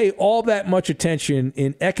didn't pay all that much attention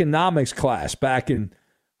in economics class back in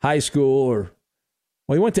high school, or,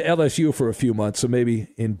 well, he went to LSU for a few months, so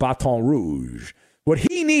maybe in Baton Rouge. What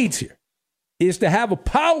he needs here is to have a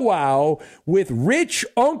powwow with rich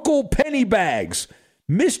Uncle Pennybags.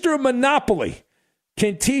 Mr. Monopoly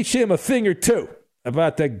can teach him a thing or two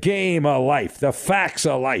about the game of life, the facts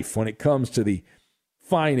of life when it comes to the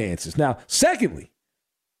finances. Now, secondly,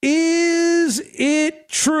 is it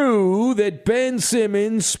true that Ben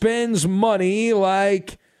Simmons spends money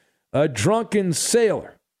like a drunken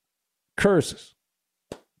sailor? Curses.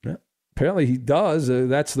 Yeah, apparently he does.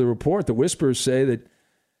 That's the report. The whispers say that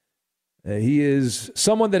he is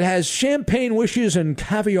someone that has champagne wishes and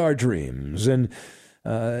caviar dreams. And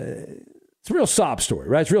it's a real sob story,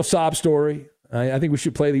 right? It's a real sob story. I think we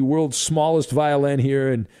should play the world's smallest violin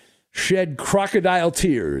here and shed crocodile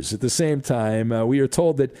tears at the same time. We are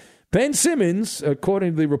told that Ben Simmons,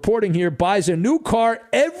 according to the reporting here, buys a new car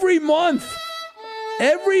every month.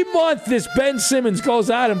 Every month this Ben Simmons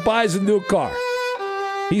goes out and buys a new car.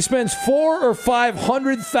 He spends $400,000 or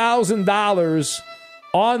 $500,000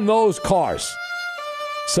 on those cars.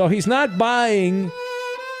 So he's not buying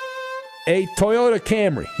a Toyota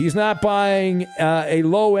Camry. He's not buying a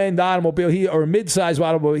low-end automobile or a mid-size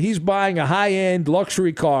automobile. He's buying a high-end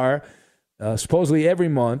luxury car, supposedly every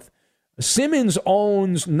month. Simmons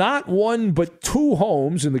owns not one but two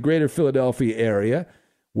homes in the greater Philadelphia area,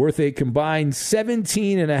 worth a combined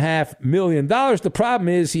 $17.5 million. The problem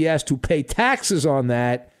is he has to pay taxes on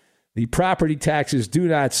that. The property taxes do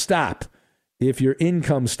not stop if your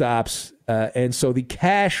income stops. And so the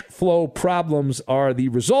cash flow problems are the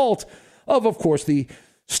result of course, the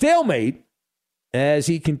stalemate as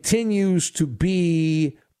he continues to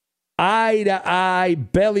be eye to eye,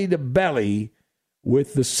 belly to belly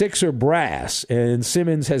with the Sixer brass. And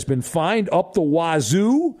Simmons has been fined up the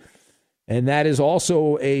wazoo, and that is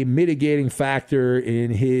also a mitigating factor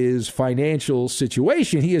in his financial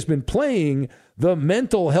situation. He has been playing the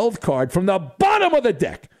mental health card from the bottom of the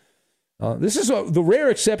deck. This is the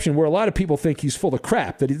rare exception where a lot of people think he's full of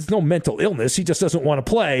crap, that there's no mental illness. He just doesn't want to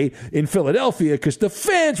play in Philadelphia because the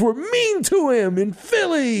fans were mean to him in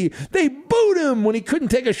Philly. They booed him when he couldn't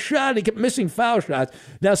take a shot. He kept missing foul shots.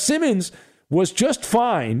 Now, Simmons was just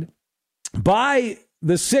fined by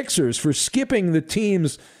the Sixers for skipping the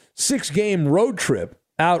team's 6-game road trip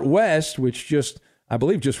out west, which I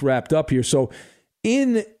believe just wrapped up here. So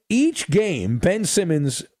in each game, Ben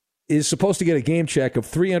Simmons is supposed to get a game check of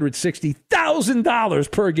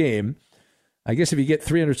 $360,000 per game. I guess if you get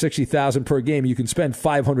 $360,000 per game, you can spend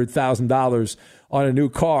 $500,000 on a new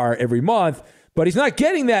car every month. But he's not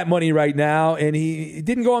getting that money right now, and he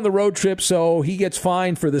didn't go on the road trip, so he gets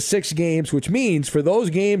fined for the 6 games, which means for those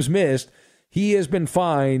games missed, he has been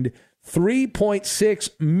fined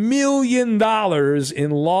 $3.6 million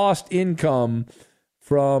in lost income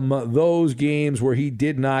from those games where he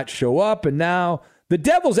did not show up. And now the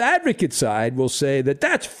devil's advocate side will say that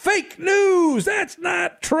that's fake news. That's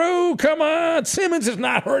not true. Come on. Simmons is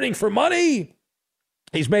not hurting for money.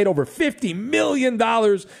 He's made over $50 million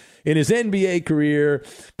in his NBA career.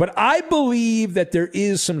 But I believe that there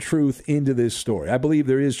is some truth into this story. I believe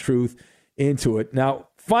there is truth into it. Now,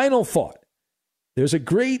 final thought. There's a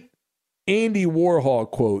great Andy Warhol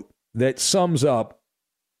quote that sums up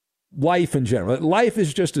life in general. Life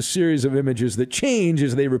is just a series of images that change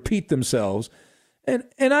as they repeat themselves. And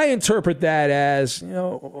I interpret that as,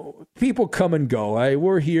 people come and go.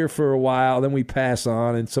 We're here for a while, then we pass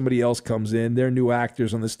on, and somebody else comes in. They're new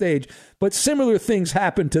actors on the stage. But similar things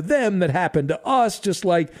happen to them that happen to us, just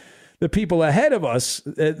like the people ahead of us,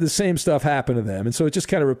 the same stuff happened to them. And so it just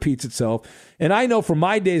kind of repeats itself. And I know from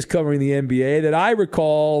my days covering the NBA that I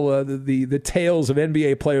recall the tales of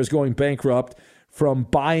NBA players going bankrupt from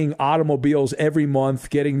buying automobiles every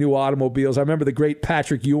month, getting new automobiles. I remember the great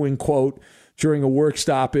Patrick Ewing quote during a work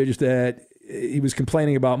stoppage that he was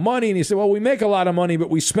complaining about money, and he said, well, we make a lot of money, but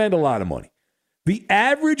we spend a lot of money. The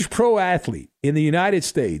average pro athlete in the United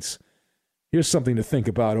States, here's something to think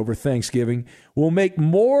about over Thanksgiving, will make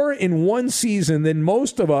more in one season than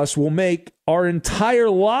most of us will make our entire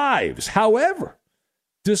lives. However,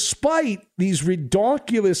 despite these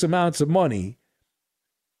ridiculous amounts of money,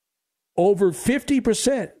 over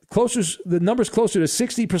 50%, the number's closer to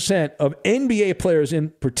 60% of NBA players in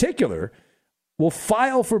particular will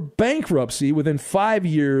file for bankruptcy within 5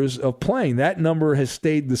 years of playing. That number has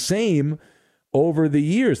stayed the same over the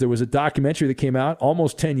years. There was a documentary that came out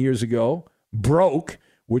almost 10 years ago, Broke,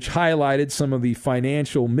 which highlighted some of the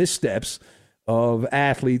financial missteps of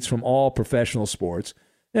athletes from all professional sports.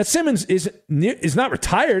 Now, Simmons is not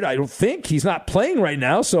retired, I don't think. He's not playing right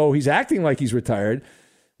now, so he's acting like he's retired.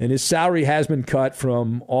 And his salary has been cut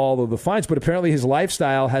from all of the fines, but apparently his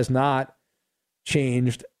lifestyle has not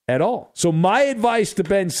changed at all. So my advice to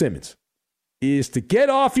Ben Simmons is to get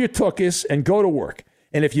off your tuchus and go to work.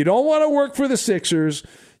 And if you don't want to work for the Sixers,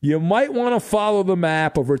 you might want to follow the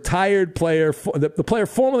map of retired player, the player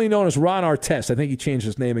formerly known as Ron Artest. I think he changed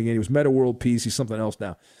his name again. He was Meta World Peace. He's something else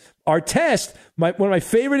now. Artest, one of my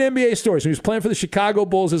favorite NBA stories, when he was playing for the Chicago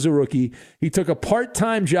Bulls as a rookie, he took a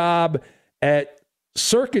part-time job at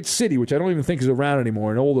Circuit City, which I don't even think is around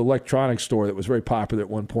anymore, an old electronics store that was very popular at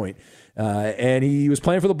one point. And he was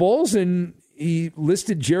playing for the Bulls, and he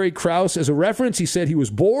listed Jerry Krause as a reference. He said he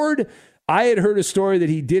was bored. I had heard a story that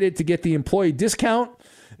he did it to get the employee discount,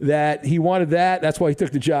 that he wanted that. That's why he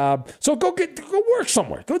took the job. So go work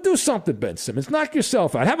somewhere. Go do something, Ben Simmons. Knock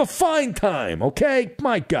yourself out. Have a fine time, okay?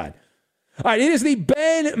 My God. All right, it is the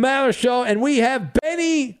Ben Maller Show, and we have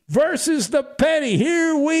Benny versus the Penny.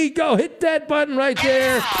 Here we go. Hit that button right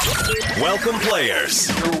there. Welcome, players.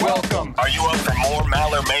 You're welcome. Are you up for more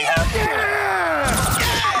Maller mayhem?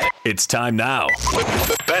 Yeah! It's time now.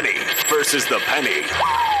 The Benny versus the Penny.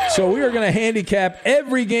 So we are going to handicap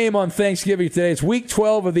every game on Thanksgiving today. It's week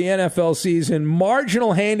 12 of the NFL season.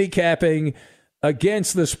 Marginal handicapping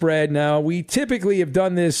against the spread. Now, we typically have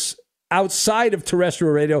done this outside of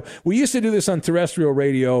terrestrial radio. We used to do this on terrestrial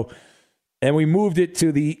radio, and we moved it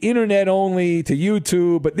to the internet only, to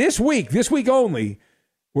YouTube. But this week only,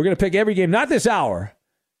 we're going to pick every game, not this hour,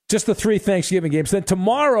 just the 3 Thanksgiving games. Then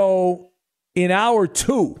tomorrow, in hour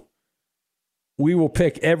 2, we will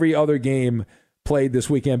pick every other game played this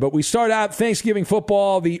weekend. But we start out Thanksgiving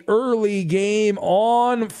football, the early game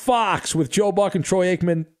on Fox with Joe Buck and Troy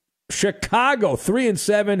Aikman. Chicago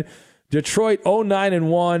 3-7, Detroit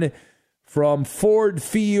 0-9-1 from Ford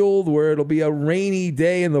Field, where it'll be a rainy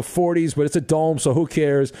day in the 40s, but it's a dome, so who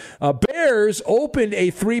cares? Bears opened a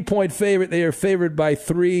 3-point favorite. They are favored by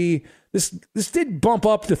 3. This did bump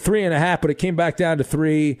up to 3.5, but it came back down to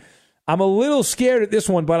 3. I'm a little scared at this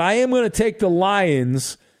one, but I am going to take the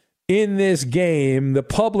Lions in this game. The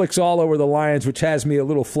public's all over the Lions, which has me a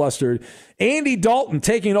little flustered. Andy Dalton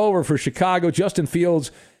taking over for Chicago. Justin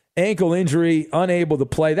Fields, ankle injury, unable to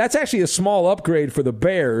play. That's actually a small upgrade for the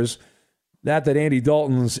Bears. Not that Andy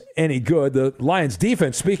Dalton's any good. The Lions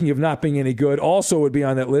defense, speaking of not being any good, also would be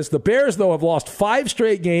on that list. The Bears, though, have lost 5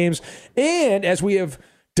 straight games. And as we have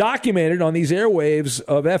documented on these airwaves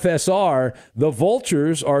of FSR, the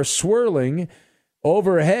vultures are swirling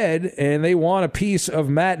overhead, and they want a piece of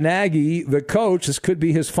Matt Nagy, the coach. This could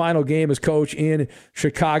be his final game as coach in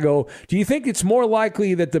Chicago. Do you think it's more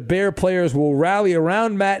likely that the Bear players will rally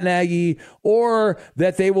around Matt Nagy, or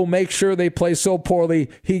that they will make sure they play so poorly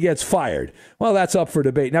he gets fired? Well, that's up for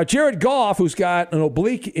debate. Now, Jared Goff, who's got an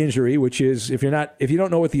oblique injury, which is, if you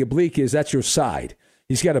don't know what the oblique is, that's your side.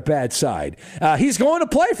 He's got a bad side. He's going to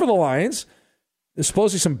play for the Lions. There's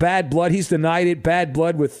supposedly some bad blood. He's denied it. Bad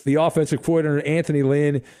blood with the offensive coordinator, Anthony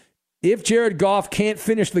Lynn. If Jared Goff can't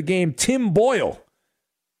finish the game, Tim Boyle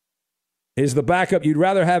is the backup. You'd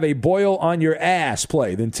rather have a Boyle on your ass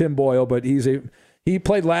play than Tim Boyle, but he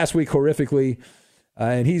played last week horrifically,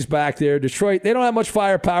 and he's back there. Detroit, they don't have much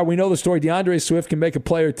firepower. We know the story. DeAndre Swift can make a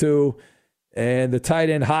play or two, and the tight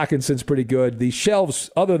end Hawkinson's pretty good. The shelves,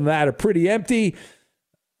 other than that, are pretty empty.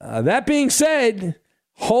 That being said,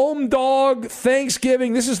 home dog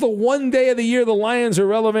Thanksgiving. This is the one day of the year the Lions are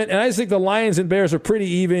relevant, and I just think the Lions and Bears are pretty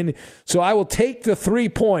even. So I will take the 3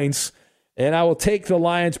 points, and I will take the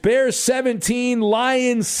Lions. Bears 17,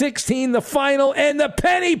 Lions 16, the final, and the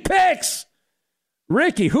penny picks.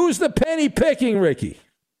 Ricky, who's the penny picking, Ricky?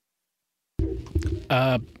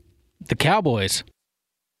 The Cowboys.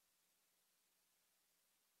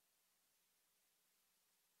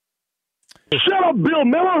 Shut up, Bill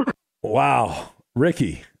Miller. Wow.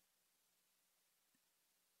 Ricky.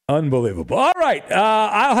 Unbelievable. All right.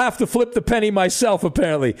 I'll have to flip the penny myself,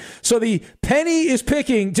 apparently. So the penny is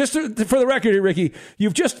picking, just for the record here, Ricky,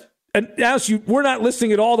 you've just announced we're not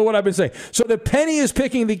listening at all to what I've been saying. So the penny is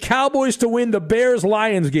picking the Cowboys to win the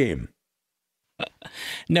Bears-Lions game.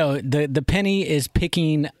 No, the penny is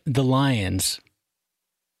picking the Lions.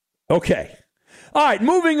 Okay. All right,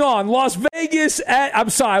 moving on. Las Vegas I'm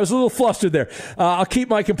sorry, I was a little flustered there. I'll keep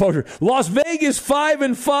my composure. Las Vegas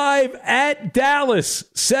 5-5 at Dallas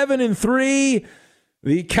 7-3.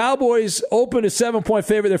 The Cowboys open a 7-point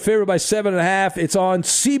favorite. They're favored by 7.5. It's on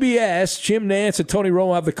CBS. Jim Nantz and Tony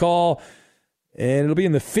Romo have the call, and it'll be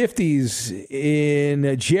in the 50s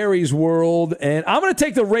in Jerry's world. And I'm going to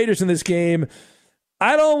take the Raiders in this game.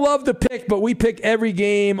 I don't love the pick, but we pick every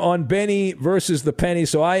game on Benny versus the penny,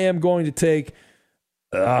 so I am going to take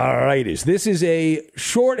Raiders. This is a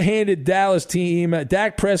shorthanded Dallas team.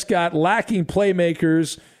 Dak Prescott lacking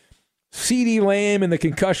playmakers. CeeDee Lamb in the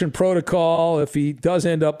concussion protocol. If he does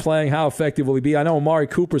end up playing, how effective will he be? I know Amari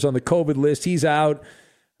Cooper's on the COVID list. He's out.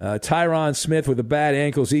 Tyron Smith with a bad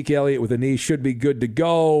ankle. Zeke Elliott with a knee should be good to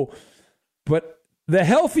go. But the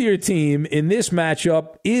healthier team in this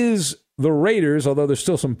matchup is the Raiders, although there's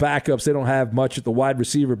still some backups. They don't have much at the wide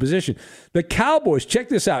receiver position. The Cowboys, check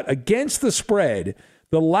this out. Against the spread,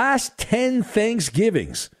 the last 10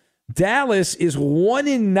 Thanksgivings, Dallas is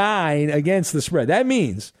 1-9 against the spread. That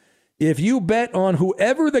means if you bet on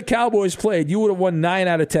whoever the Cowboys played, you would have won 9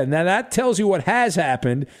 out of 10. Now, that tells you what has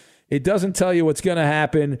happened. It doesn't tell you what's going to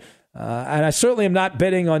happen. And I certainly am not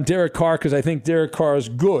betting on Derek Carr because I think Derek Carr is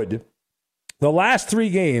good. The last 3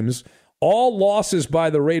 games, all losses by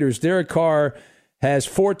the Raiders. Derek Carr has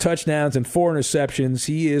 4 touchdowns and 4 interceptions.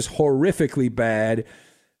 He is horrifically bad.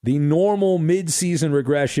 The normal midseason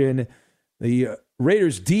regression. The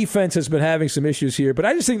Raiders' defense has been having some issues here, but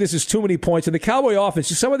I just think this is too many points. And the Cowboy offense,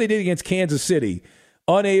 just some of what they did against Kansas City,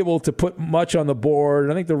 unable to put much on the board.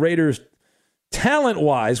 I think the Raiders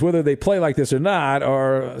talent-wise, whether they play like this or not,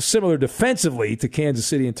 are similar defensively to Kansas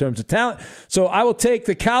City in terms of talent. So I will take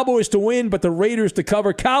the Cowboys to win, but the Raiders to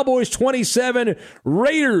cover. Cowboys 27,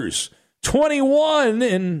 Raiders 21,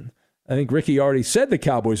 and I think Ricky already said the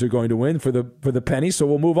Cowboys are going to win for the penny, so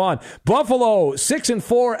we'll move on. Buffalo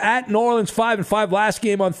 6-4 at New Orleans, 5-5 last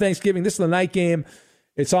game on Thanksgiving. This is the night game.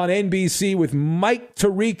 It's on NBC with Mike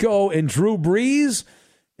Tirico and Drew Brees,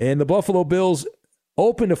 and the Buffalo Bills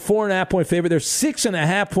open to 4.5-point favorite. They're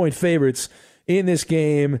 6.5-point favorites in this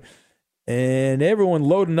game, and everyone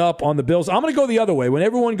loading up on the Bills. I'm going to go the other way. When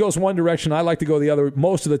everyone goes one direction, I like to go the other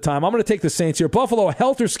most of the time. I'm going to take the Saints here. Buffalo, a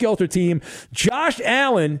helter-skelter team. Josh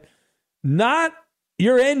Allen, not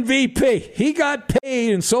your MVP. He got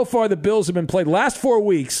paid, and so far the Bills have been played. Last 4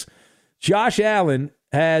 weeks, Josh Allen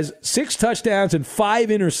has 6 touchdowns and 5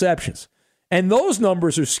 interceptions. And those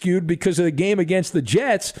numbers are skewed because of the game against the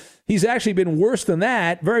Jets. He's actually been worse than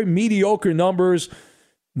that. Very mediocre numbers.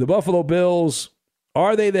 The Buffalo Bills,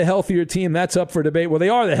 are they the healthier team? That's up for debate. Well, they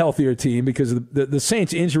are the healthier team because of the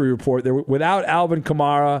Saints injury report. They're without Alvin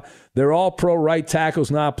Kamara. They're all pro right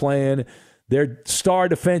tackles not playing. Their star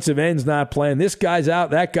defensive end's not playing. This guy's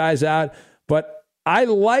out, that guy's out. But I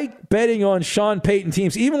like betting on Sean Payton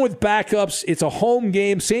teams. Even with backups, it's a home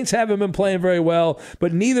game. Saints haven't been playing very well,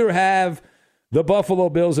 but neither have the Buffalo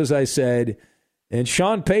Bills, as I said. And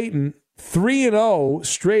Sean Payton, 3-0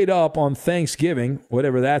 straight up on Thanksgiving,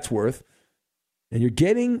 whatever that's worth. And you're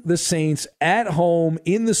getting the Saints at home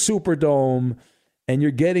in the Superdome, and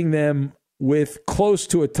you're getting them with close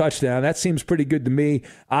to a touchdown. That seems pretty good to me.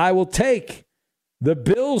 I will take the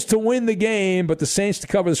Bills to win the game, but the Saints to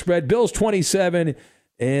cover the spread. Bills 27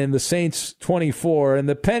 and the Saints 24. And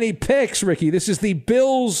the penny picks, Ricky. This is the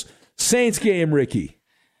Bills-Saints game, Ricky.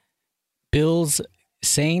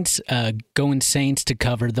 Bills-Saints, going Saints to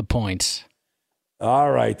cover the points.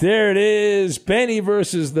 All right, there it is. Benny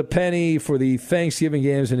versus the penny for the Thanksgiving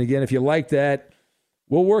games. And again, if you like that,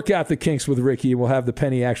 we'll work out the kinks with Ricky, and we'll have the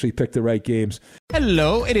penny actually pick the right games.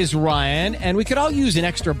 Hello, it is Ryan, and we could all use an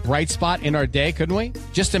extra bright spot in our day, couldn't we?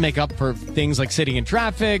 Just to make up for things like sitting in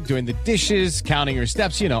traffic, doing the dishes, counting your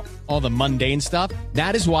steps, all the mundane stuff.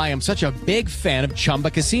 That is why I'm such a big fan of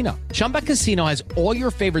Chumba Casino. Chumba Casino has all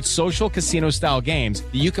your favorite social casino-style games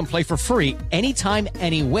that you can play for free anytime,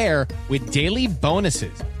 anywhere with daily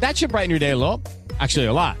bonuses. That should brighten your day a little. Actually,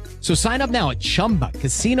 a lot. So sign up now at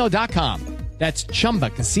ChumbaCasino.com. That's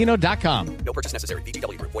ChumbaCasino.com. No purchase necessary.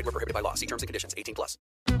 VGW Group. Void where prohibited by law. See terms and conditions. 18+.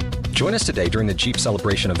 Join us today during the Jeep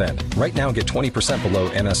Celebration event. Right now, get 20% below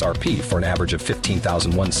MSRP for an average of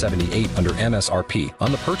 $15,178 under MSRP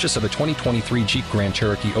on the purchase of a 2023 Jeep Grand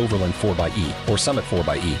Cherokee Overland 4xE or Summit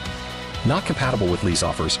 4xE. Not compatible with lease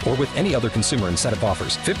offers or with any other consumer incentive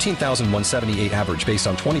offers. $15,178 average based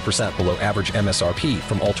on 20% below average MSRP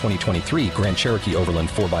from all 2023 Grand Cherokee Overland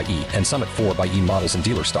 4xE and Summit 4xE models in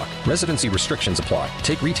dealer stock. Residency restrictions apply.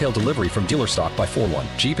 Take retail delivery from dealer stock by 4/1.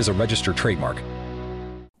 Jeep is a registered trademark.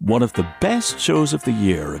 One of the best shows of the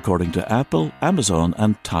year, according to Apple, Amazon,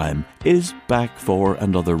 and Time, is back for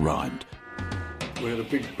another round. We had a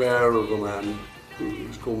big bear of a man who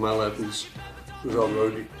was called Mal Evans, who was our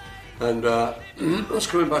roadie. And I was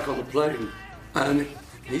coming back on the plane, and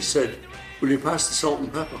he said, "Will you pass the salt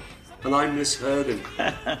and pepper?" And I misheard him.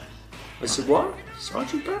 I said, "What?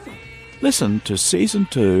 Sergeant Pepper?" Listen to Season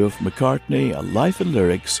 2 of McCartney, A Life in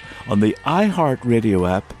Lyrics on the iHeartRadio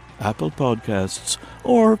app, Apple Podcasts,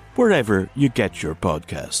 or wherever you get your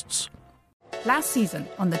podcasts. Last season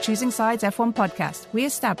on the Choosing Sides F1 podcast, we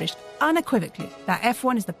established unequivocally that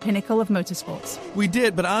F1 is the pinnacle of motorsports. We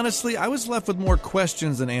did, but honestly, I was left with more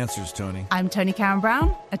questions than answers, Tony. I'm Tony Karen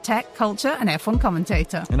Brown, a tech, culture, and F1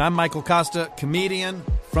 commentator. And I'm Michael Costa, comedian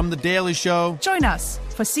from The Daily Show. Join us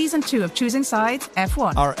for Season 2 of Choosing Sides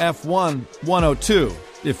F1. Our F1 102,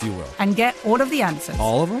 if you will. And get all of the answers.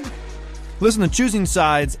 All of them? Listen to Choosing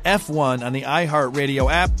Sides F1 on the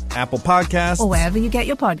iHeartRadio app, Apple Podcasts, or wherever you get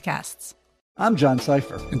your podcasts. I'm John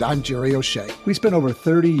Seifer. And I'm Jerry O'Shea. We spent over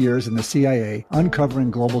 30 years in the CIA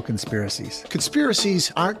uncovering global conspiracies.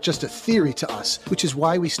 Conspiracies aren't just a theory to us, which is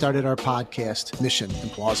why we started our podcast, Mission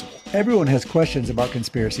Implausible. Everyone has questions about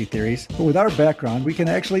conspiracy theories, but with our background, we can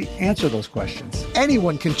actually answer those questions.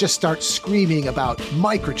 Anyone can just start screaming about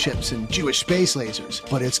microchips and Jewish space lasers,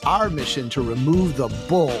 but it's our mission to remove the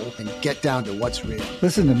bull and get down to what's real.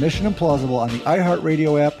 Listen to Mission Implausible on the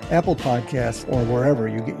iHeartRadio app, Apple Podcasts, or wherever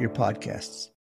you get your podcasts.